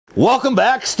Welcome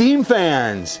back, steam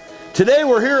fans. Today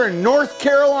we're here in North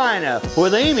Carolina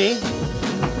with Amy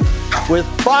with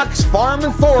Fox Farm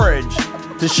and Forage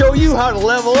to show you how to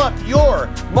level up your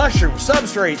mushroom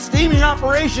substrate steaming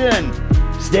operation.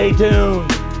 Stay tuned.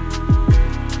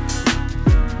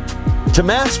 To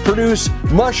mass produce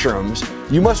mushrooms,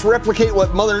 you must replicate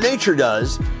what Mother Nature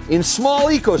does in small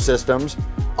ecosystems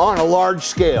on a large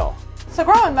scale. So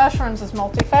growing mushrooms is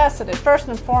multifaceted. First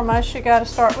and foremost, you got to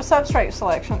start with substrate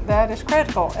selection. That is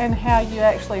critical, and how you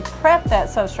actually prep that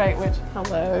substrate, which,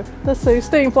 hello, the Sioux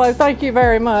steam flow, thank you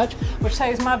very much, which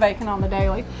saves my bacon on the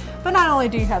daily. But not only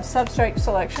do you have substrate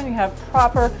selection, you have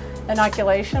proper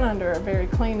inoculation under a very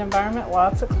clean environment,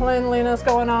 lots of cleanliness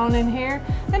going on in here.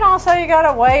 And also you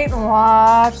got to wait and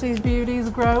watch these beauties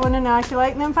grow and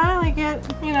inoculate, and then finally get,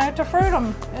 to fruit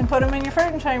them and put them in your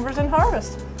fruiting chambers and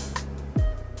harvest.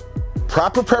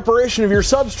 Proper preparation of your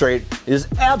substrate is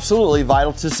absolutely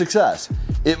vital to success.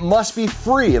 It must be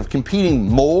free of competing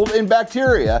mold and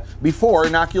bacteria before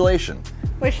inoculation.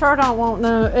 We sure don't want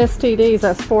no STDs,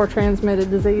 that's spore transmitted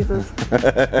diseases.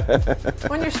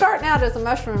 When you're starting out as a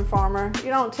mushroom farmer, you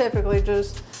don't typically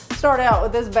just start out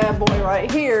with this bad boy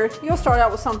right here. You'll start out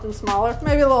with something smaller,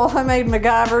 maybe a little homemade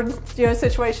MacGyver,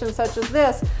 situation such as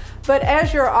this. But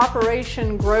as your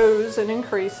operation grows and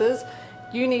increases,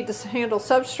 you need to handle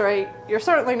substrate. You're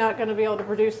certainly not going to be able to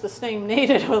produce the steam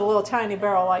needed with a little tiny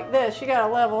barrel like this. You got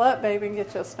to level up, baby, and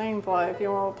get you a steam flow if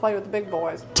you want to play with the big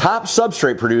boys. Top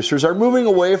substrate producers are moving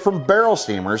away from barrel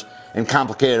steamers and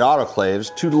complicated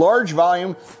autoclaves to large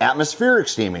volume atmospheric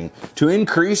steaming to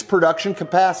increase production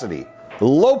capacity.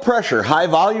 Low pressure, high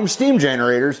volume steam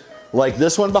generators like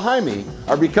this one behind me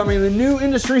are becoming the new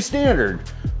industry standard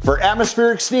for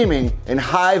atmospheric steaming and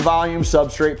high volume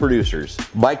substrate producers.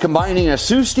 By combining a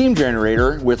Sioux steam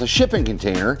generator with a shipping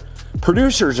container,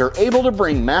 producers are able to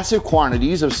bring massive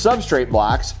quantities of substrate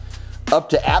blocks up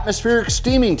to atmospheric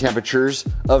steaming temperatures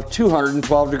of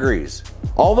 212 degrees.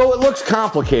 Although it looks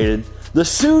complicated, the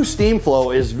Sioux steam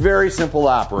flow is very simple to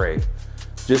operate.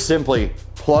 Just simply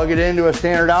plug it into a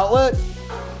standard outlet,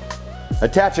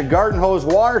 attach a garden hose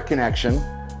water connection,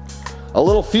 a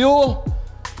little fuel,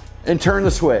 and turn the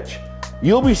switch.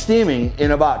 You'll be steaming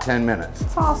in about 10 minutes.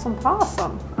 It's awesome.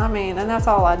 And that's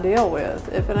all I deal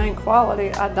with. If it ain't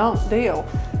quality, I don't deal.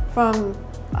 From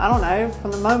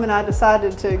the moment I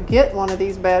decided to get one of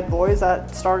these bad boys, I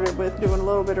started with doing a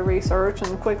little bit of research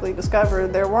and quickly discovered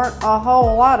there weren't a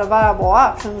whole lot of viable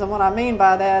options. And what I mean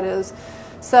by that is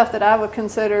stuff that I would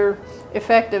consider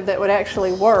effective that would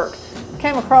actually work.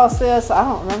 Came across this, I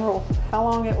don't remember how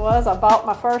long it was. I bought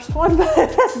my first one, but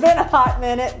it's been a hot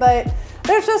minute, but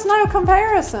there's just no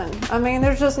comparison.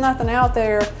 There's just nothing out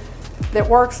there that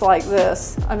works like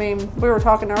this. We were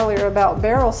talking earlier about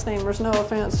barrel steamers, no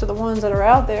offense to the ones that are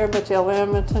out there, but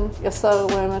you're so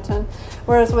limiting.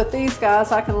 Whereas with these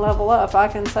guys, I can level up. I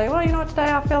can say, well,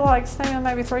 today I feel like steaming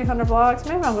maybe 300 blocks,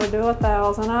 maybe I'm gonna do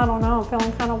 1,000, I don't know, I'm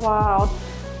feeling kind of wild.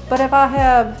 But if I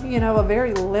have, a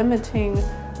very limiting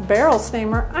barrel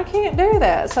steamer, I can't do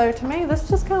that. So to me, this is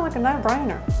just kind of like a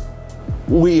no-brainer.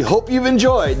 We hope you've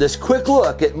enjoyed this quick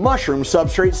look at mushroom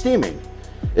substrate steaming.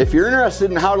 If you're interested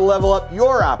in how to level up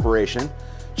your operation,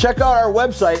 check out our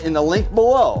website in the link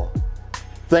below.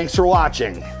 Thanks for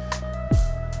watching.